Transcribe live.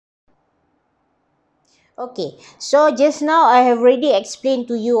Okay, so just now I have already explained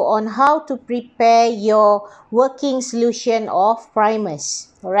to you on how to prepare your working solution of primers.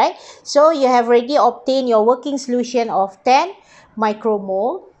 Alright, so you have already obtained your working solution of 10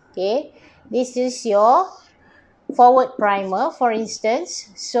 micromole. Okay, this is your forward primer, for instance.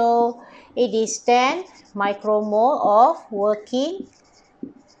 So it is 10 micromole of working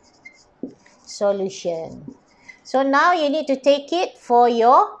solution. So now you need to take it for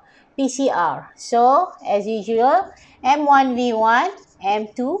your PCR. So as usual, M1V1,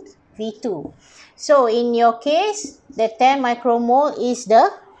 M2V2. So in your case, the 10 micromole is the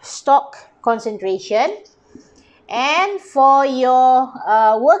stock concentration. And for your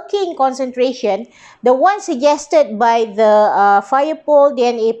working concentration, the one suggested by the Firepol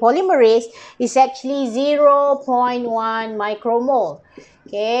DNA polymerase is actually 0.1 micromole.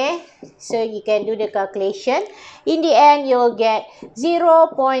 Okay, so you can do the calculation. In the end, you'll get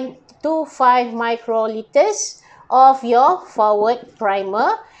 0.25 microliters of your forward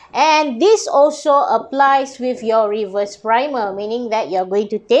primer. And this also applies with your reverse primer, meaning that you're going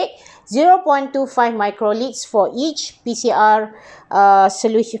to take 0.25 microliters for each PCR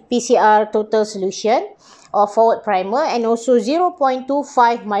total solution of forward primer, and also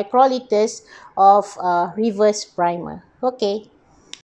 0.25 microliters of reverse primer. Okay.